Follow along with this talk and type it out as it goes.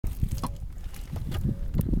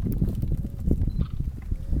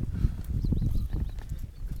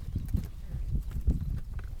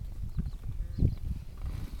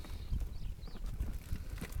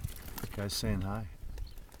Guy's saying hi.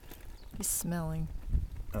 He's smelling.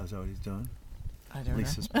 Oh, is that what he's doing? I don't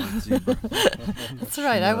Lisa's know. part zebra. That's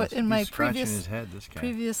right. In my He's scratching previous his head, this guy.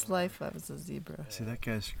 previous life, I was a zebra. See, that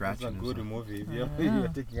guy's scratching It's a good himself. movie. You're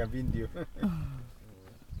taking a video.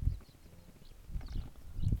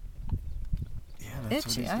 Yeah, that's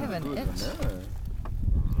Itchy. what I he's have doing. an itch.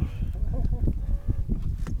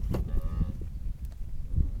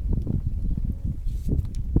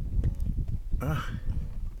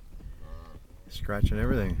 Scratching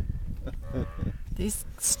everything. These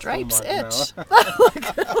stripes much itch.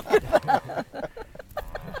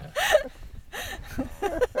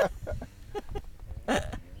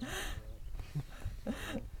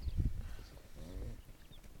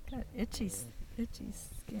 Got itchy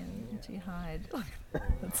skin, itchy hide.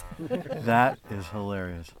 That is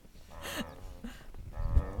hilarious.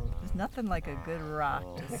 There's nothing like a good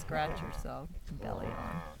rock to scratch yourself belly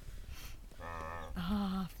on.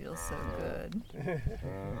 Ah, feels so good.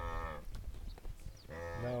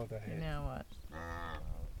 Now the head. Now what?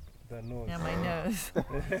 The nose. Now my nose.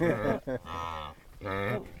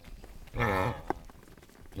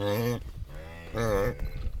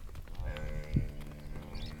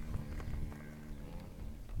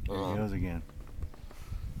 There he goes again.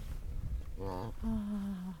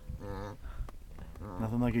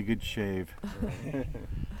 Nothing like a good shave.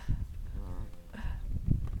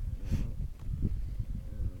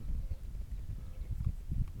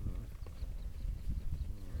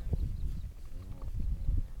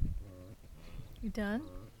 You done?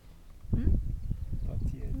 Not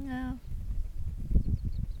yet. No.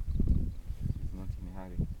 Not in a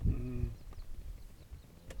hurry. Mm.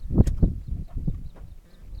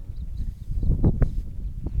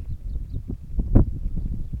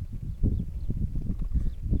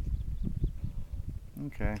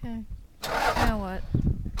 Okay. Okay. Now what?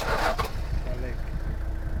 The leg.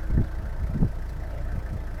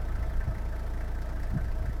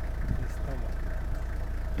 The stomach.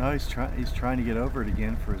 No, he's trying to get over it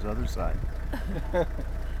again for his other side.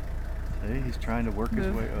 See, he's trying to work his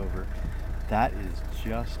Move. way over. That is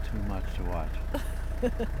just too much to watch.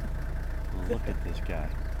 Look at this guy.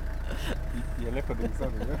 You're left doing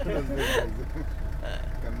something.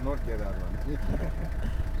 Cannot get that one.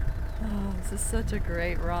 Oh, this is such a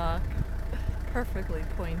great rock. Perfectly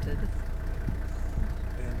pointed.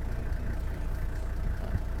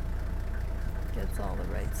 Gets all the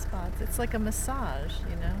right spots. It's like a massage,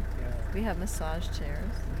 you know? Yeah. We have massage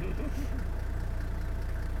chairs.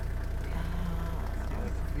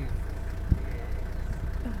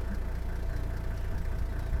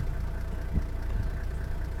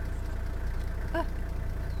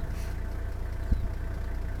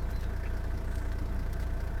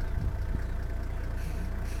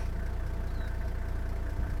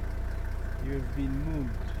 You've been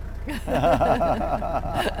mooned.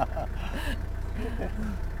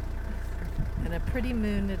 And a pretty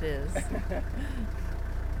moon it is.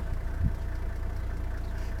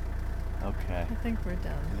 Okay. I think we're I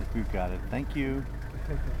done. think we've got it. Thank you.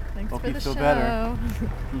 Thanks Hope for you the feel show. better.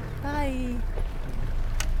 Bye.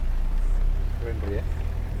 Friendly, eh?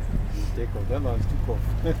 You take off. That one's too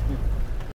cough.